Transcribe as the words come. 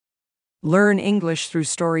Learn English through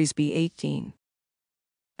stories B18.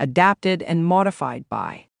 Adapted and modified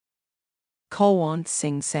by Kulwant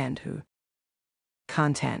Singh Sandhu.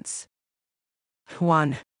 Contents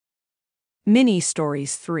 1. Mini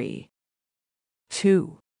Stories 3.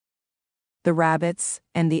 2. The Rabbits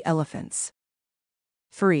and the Elephants.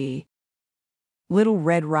 3. Little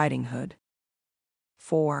Red Riding Hood.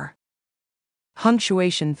 4.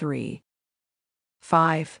 Punctuation 3.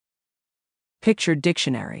 5. Picture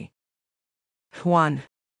Dictionary. 1.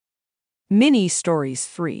 Mini Stories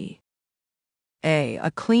 3.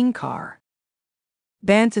 A clean car.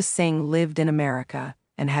 Banta Singh lived in America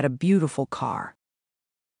and had a beautiful car.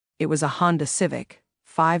 It was a Honda Civic,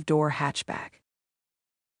 5-door hatchback.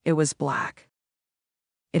 It was black.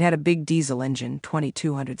 It had a big diesel engine,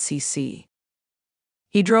 2200 cc.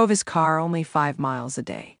 He drove his car only 5 miles a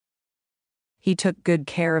day. He took good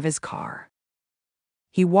care of his car.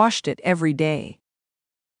 He washed it every day.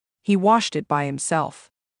 He washed it by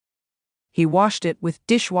himself. He washed it with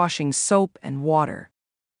dishwashing soap and water.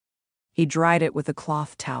 He dried it with a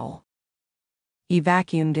cloth towel. He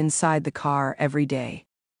vacuumed inside the car every day.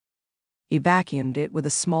 He vacuumed it with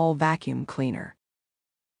a small vacuum cleaner.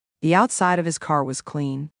 The outside of his car was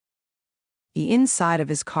clean. The inside of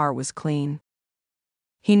his car was clean.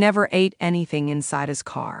 He never ate anything inside his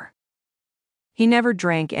car. He never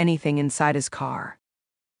drank anything inside his car.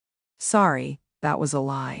 Sorry, that was a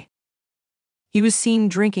lie. He was seen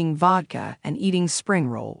drinking vodka and eating spring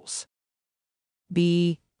rolls.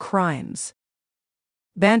 B. Crimes.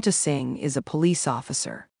 Banta Singh is a police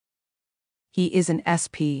officer. He is an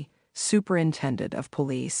SP, Superintendent of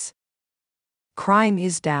Police. Crime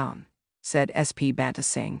is down, said SP Banta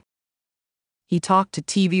Singh. He talked to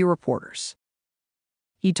TV reporters.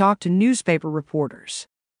 He talked to newspaper reporters.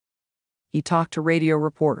 He talked to radio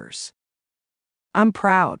reporters. I'm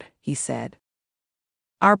proud, he said.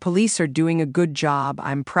 Our police are doing a good job.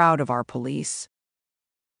 I'm proud of our police.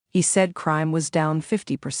 He said crime was down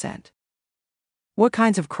 50%. What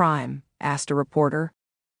kinds of crime? Asked a reporter.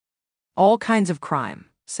 All kinds of crime,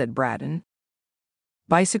 said Braddon.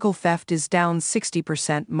 Bicycle theft is down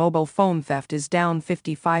 60%, mobile phone theft is down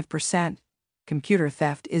 55%, computer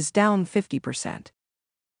theft is down 50%.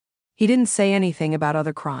 He didn't say anything about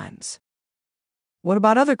other crimes. What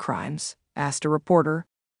about other crimes? Asked a reporter.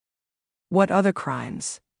 What other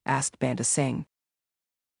crimes? Asked Banta Singh.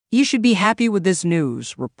 You should be happy with this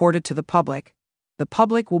news, reported to the public. The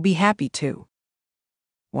public will be happy too.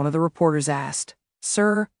 One of the reporters asked,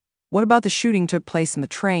 Sir, what about the shooting took place in the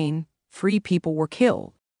train? 3 people were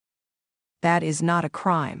killed. That is not a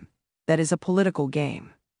crime. That is a political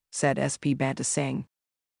game, said SP Banta Singh.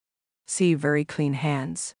 See very clean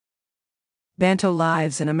hands. Banta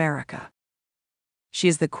lives in America. She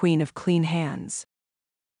is the queen of clean hands.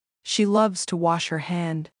 She loves to wash her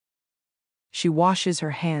hand. She washes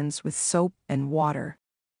her hands with soap and water.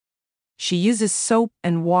 She uses soap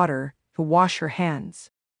and water to wash her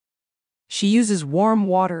hands. She uses warm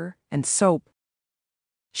water and soap.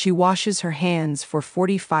 She washes her hands for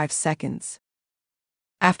 45 seconds.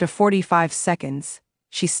 After 45 seconds,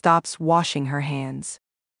 she stops washing her hands.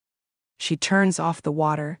 She turns off the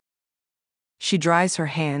water. She dries her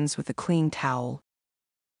hands with a clean towel.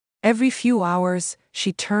 Every few hours,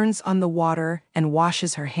 she turns on the water and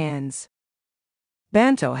washes her hands.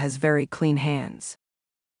 Banta has very clean hands.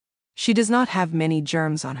 She does not have many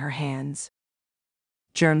germs on her hands.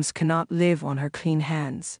 Germs cannot live on her clean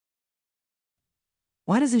hands.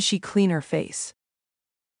 Why doesn't she clean her face?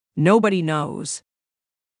 Nobody knows.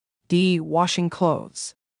 D. Washing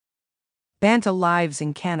clothes. Banta lives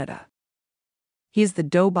in Canada. He is the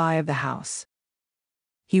Dubai of the house.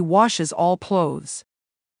 He washes all clothes.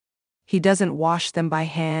 He doesn't wash them by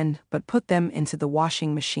hand, but put them into the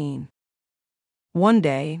washing machine. One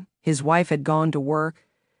day, his wife had gone to work,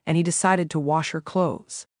 and he decided to wash her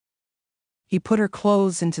clothes. He put her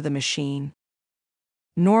clothes into the machine.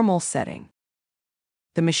 Normal setting.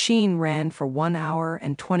 The machine ran for 1 hour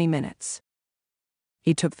and 20 minutes.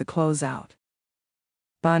 He took the clothes out.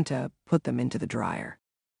 Banta put them into the dryer.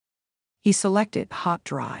 He selected hot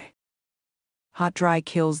dry. Hot dry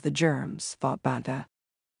kills the germs, thought Banta.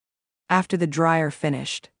 After the dryer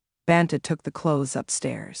finished, Banta took the clothes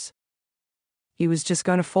upstairs. He was just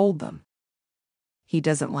going to fold them. He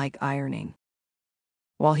doesn't like ironing.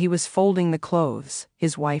 While he was folding the clothes,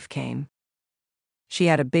 his wife came. She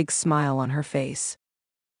had a big smile on her face.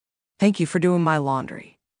 Thank you for doing my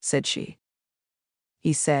laundry, said she.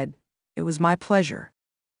 He said, It was my pleasure.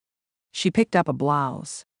 She picked up a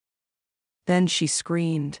blouse. Then she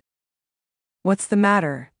screamed. What's the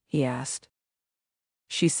matter? He asked.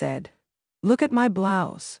 She said, Look at my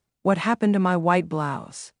blouse. What happened to my white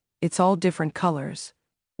blouse? It's all different colors.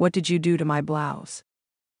 What did you do to my blouse?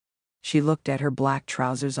 She looked at her black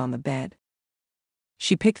trousers on the bed.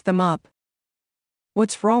 She picked them up.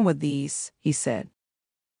 What's wrong with these? He said.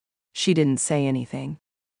 She didn't say anything.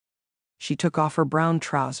 She took off her brown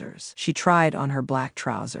trousers. She tried on her black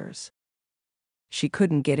trousers. She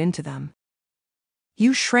couldn't get into them.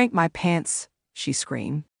 You shrank my pants, she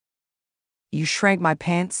screamed. You shrank my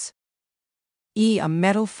pants? A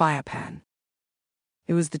metal fire pan.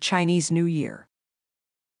 It was the Chinese New Year.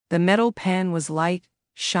 The metal pan was light,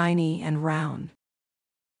 shiny, and round.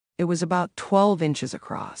 It was about 12 inches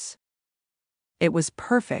across. It was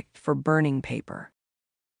perfect for burning paper.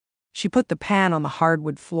 She put the pan on the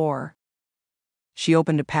hardwood floor. She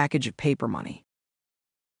opened a package of paper money.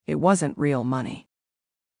 It wasn't real money.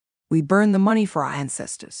 We burned the money for our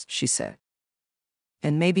ancestors, she said.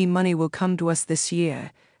 And maybe money will come to us this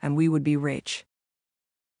year, and we would be rich.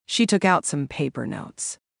 She took out some paper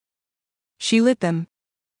notes. She lit them.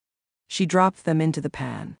 She dropped them into the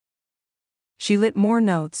pan. She lit more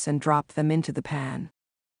notes and dropped them into the pan.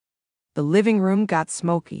 The living room got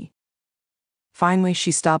smoky. Finally,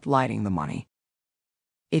 she stopped lighting the money.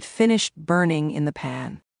 It finished burning in the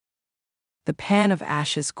pan. The pan of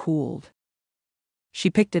ashes cooled. She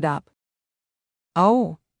picked it up.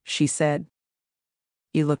 Oh, she said.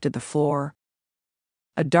 He looked at the floor.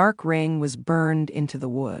 A dark ring was burned into the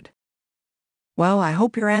wood. Well, I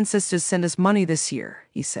hope your ancestors send us money this year,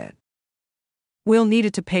 he said. We'll need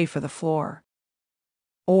it to pay for the floor.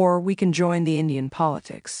 Or we can join the Indian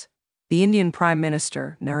politics. The Indian Prime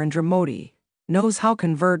Minister, Narendra Modi, knows how to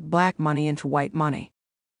convert black money into white money.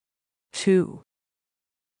 2.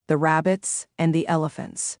 The Rabbits and the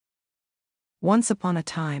Elephants. Once upon a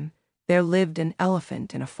time, there lived an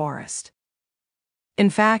elephant in a forest. In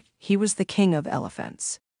fact, he was the king of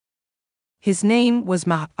elephants. His name was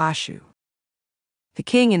Mahashu. The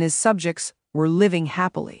king and his subjects were living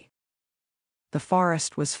happily. The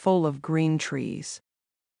forest was full of green trees.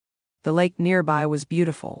 The lake nearby was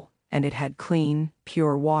beautiful, and it had clean,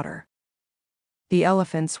 pure water. The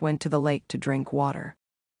elephants went to the lake to drink water.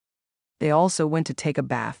 They also went to take a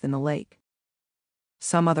bath in the lake.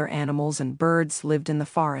 Some other animals and birds lived in the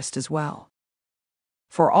forest as well.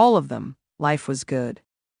 For all of them, life was good.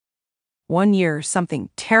 One year, something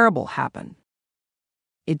terrible happened.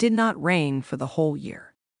 It did not rain for the whole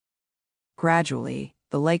year. Gradually,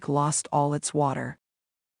 the lake lost all its water.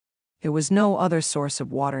 There was no other source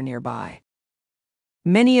of water nearby.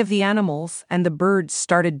 Many of the animals and the birds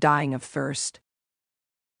started dying of thirst.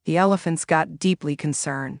 The elephants got deeply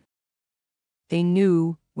concerned. They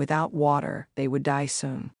knew without water they would die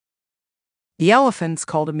soon. The elephants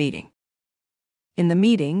called a meeting. In the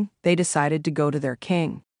meeting, they decided to go to their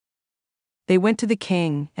king. They went to the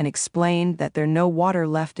king and explained that there was no water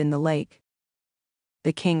left in the lake.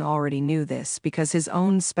 The king already knew this because his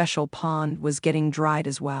own special pond was getting dried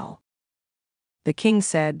as well. The king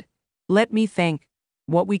said, "Let me think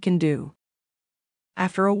what we can do."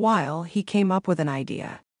 After a while, he came up with an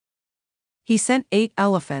idea. He sent 8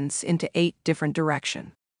 elephants into 8 different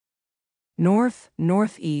directions. North,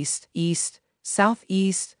 northeast, east,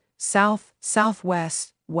 southeast, south,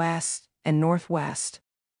 southwest, west, and northwest.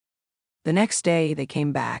 The next day they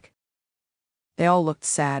came back. They all looked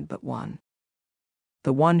sad but one.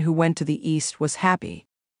 The one who went to the east was happy.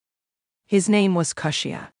 His name was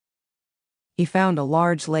Kushia. He found a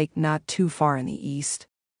large lake not too far in the east.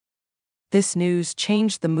 This news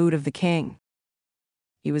changed the mood of the king.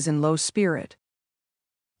 He was in low spirit.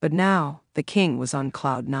 But now the king was on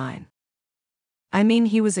cloud 9.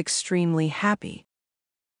 He was extremely happy.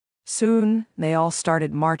 Soon, they all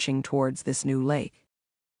started marching towards this new lake.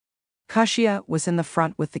 Kushia was in the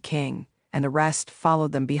front with the king, and the rest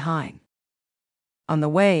followed them behind. On the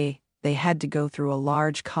way, they had to go through a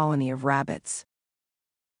large colony of rabbits.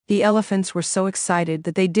 The elephants were so excited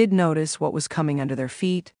that they did notice what was coming under their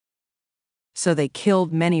feet, so they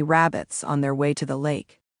killed many rabbits on their way to the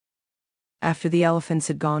lake. After the elephants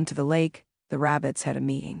had gone to the lake, the rabbits had a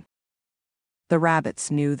meeting. The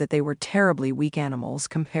rabbits knew that they were terribly weak animals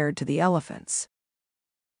compared to the elephants.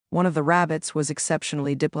 One of the rabbits was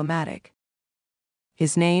exceptionally diplomatic.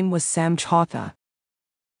 His name was Samchhauta.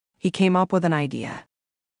 He came up with an idea.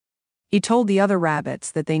 He told the other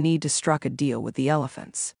rabbits that they need to strike a deal with the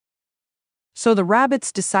elephants. So the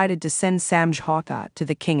rabbits decided to send Samchhauta to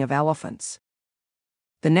the king of elephants.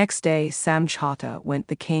 The next day, Samchhauta went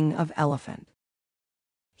to the king of elephant.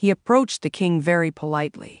 He approached the king very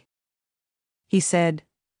politely. He said,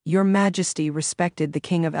 "Your Majesty respected the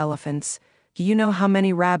king of elephants. Do you know how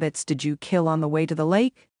many rabbits did you kill on the way to the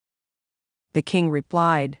lake?" The king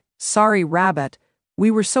replied, "Sorry, rabbit, We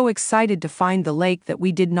were so excited to find the lake that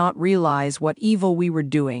we did not realize what evil we were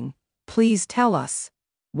doing. Please tell us,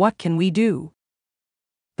 what can we do?"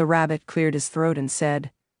 The rabbit cleared his throat and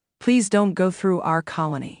said, "Please don't go through our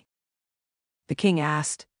colony." The king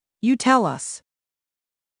asked, "You tell us.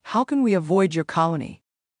 How can we avoid your colony?"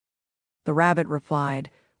 The rabbit replied,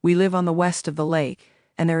 "We live on the west of the lake,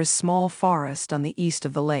 and there is small forest on the east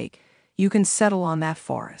of the lake. You can settle on that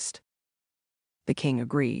forest." The king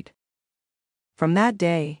agreed. From that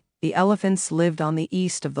day, the elephants lived on the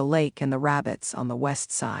east of the lake and the rabbits on the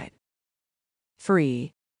west side.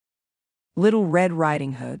 3. Little Red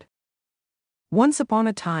Riding Hood. Once upon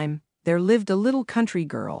a time, there lived a little country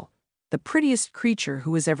girl, the prettiest creature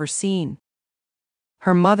who was ever seen.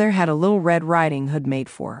 Her mother had a little Red Riding Hood made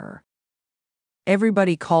for her.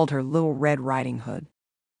 Everybody called her Little Red Riding Hood.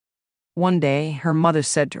 One day, her mother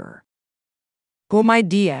said to her, "Go, my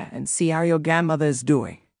dear, and see how your grandmother is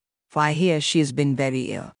doing, for I hear she has been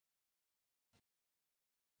very ill."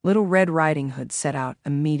 Little Red Riding Hood set out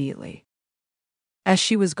immediately. As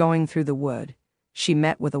she was going through the wood, she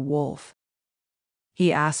met with a wolf.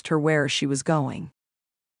 He asked her where she was going.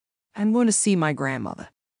 "I'm going to see my grandmother."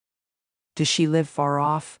 "Does she live far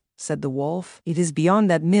off?" said the wolf. "It is beyond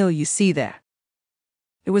that mill you see there."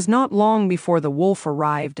 It was not long before the wolf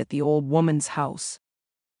arrived at the old woman's house.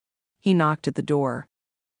 He knocked at the door.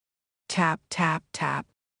 Tap, tap, tap.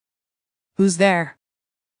 "Who's there?"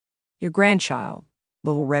 "Your grandchild,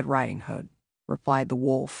 Little Red Riding Hood," replied the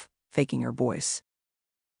wolf, faking her voice.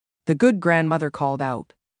 The good grandmother called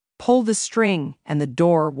out, "Pull the string and the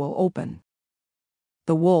door will open."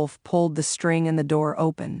 The wolf pulled the string and the door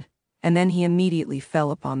opened, and then he immediately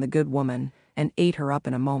fell upon the good woman and ate her up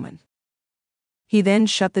in a moment. He then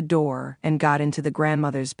shut the door and got into the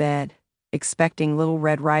grandmother's bed, expecting Little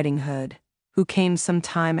Red Riding Hood, who came some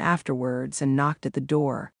time afterwards and knocked at the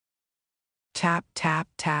door. Tap, tap,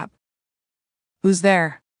 tap. "Who's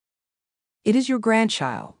there?" "It is your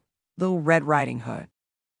grandchild, Little Red Riding Hood."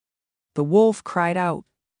 The wolf cried out,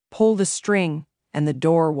 "Pull the string, and the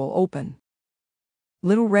door will open."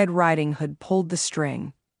 Little Red Riding Hood pulled the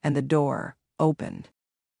string, and the door opened.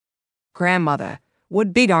 "Grandmother,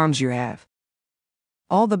 what big arms you have!"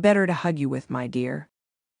 "All the better to hug you with, my dear."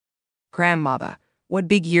 "Grandmother, what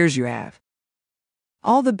big ears you have!"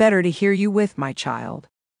 "All the better to hear you with, my child."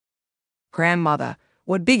 "Grandmother,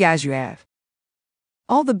 what big eyes you have!"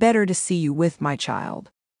 "All the better to see you with, my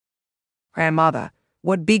child." "Grandmother,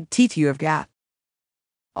 what big teeth you have got!"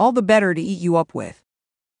 "All the better to eat you up with."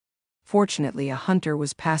 Fortunately, a hunter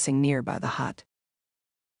was passing near by the hut.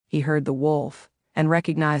 He heard the wolf and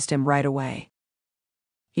recognized him right away.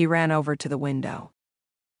 He ran over to the window.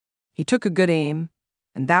 He took a good aim,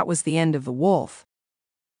 and that was the end of the wolf.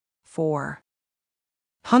 4.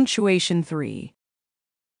 Punctuation 3.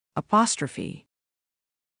 Apostrophe.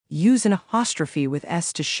 Use an apostrophe with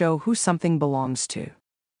S to show who something belongs to.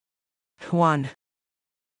 1.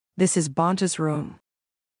 This is Bonta's room.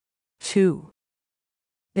 2.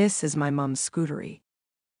 This is my mum's scootery.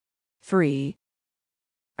 3.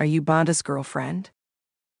 Are you Bonta's girlfriend?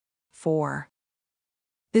 4.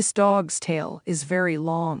 This dog's tail is very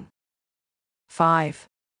long. 5.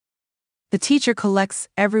 The teacher collects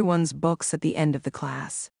everyone's books at the end of the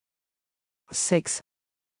class. 6.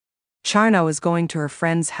 Charno is going to her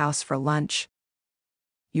friend's house for lunch.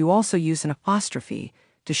 You also use an apostrophe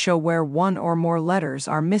to show where one or more letters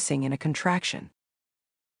are missing in a contraction.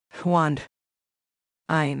 1.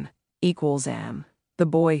 I'm equals am, the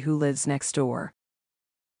boy who lives next door.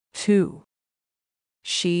 2.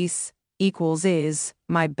 She's equals is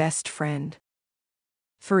my best friend.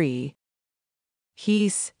 3.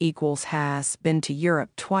 He's equals has been to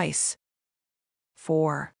Europe twice.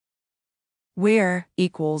 4. We're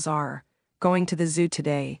equals are going to the zoo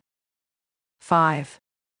today. 5.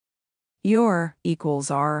 You're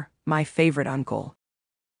equals are my favorite uncle.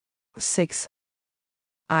 6.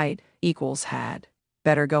 I'd equals had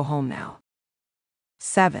better go home now.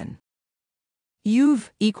 7.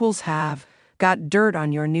 You've equals have got dirt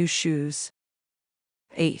on your new shoes.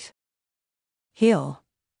 8. He'll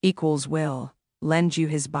equals will lend you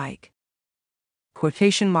his bike.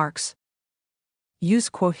 Quotation marks. Use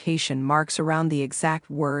quotation marks around the exact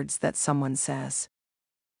words that someone says.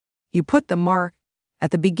 You put the mark at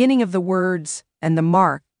the beginning of the words and the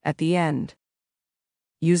mark at the end.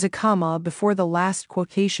 Use a comma before the last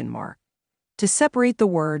quotation mark to separate the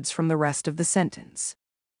words from the rest of the sentence.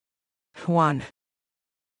 1.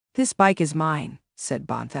 This bike is mine, said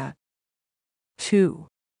Bonta. 2.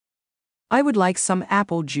 I would like some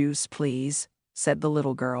apple juice, please, said the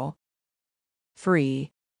little girl.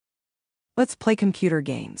 3. Let's play computer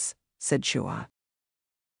games, said Chua.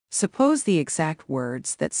 Suppose the exact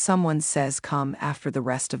words that someone says come after the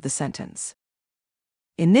rest of the sentence.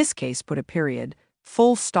 In this case, put a period,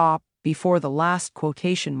 full stop, before the last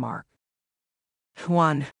quotation mark.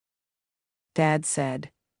 1. Dad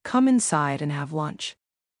said, "Come inside and have lunch."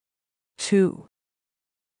 2.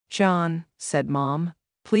 John, said Mom,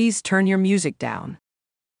 "please turn your music down."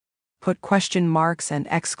 Put question marks and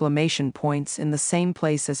exclamation points in the same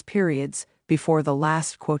place as periods before the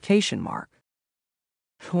last quotation mark.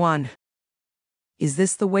 1. Is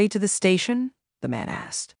this the way to the station? The man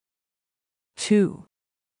asked. 2.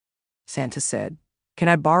 Santa said, "Can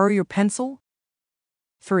I borrow your pencil?"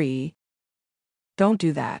 3. "Don't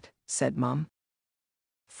do that," said Mom.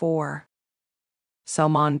 4.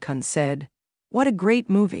 Salman Khan said, "What a great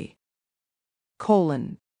movie."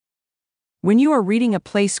 Colon. When you are reading a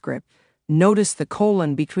play script, notice the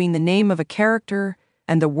colon between the name of a character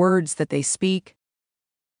and the words that they speak.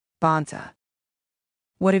 Banta.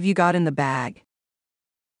 What have you got in the bag?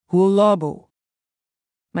 Hulabu.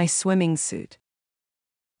 My swimming suit.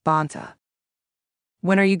 Banta.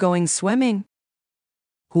 When are you going swimming?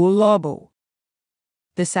 Hulabu.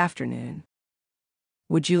 This afternoon.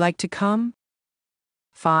 Would you like to come?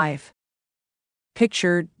 5.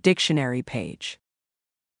 Picture dictionary page.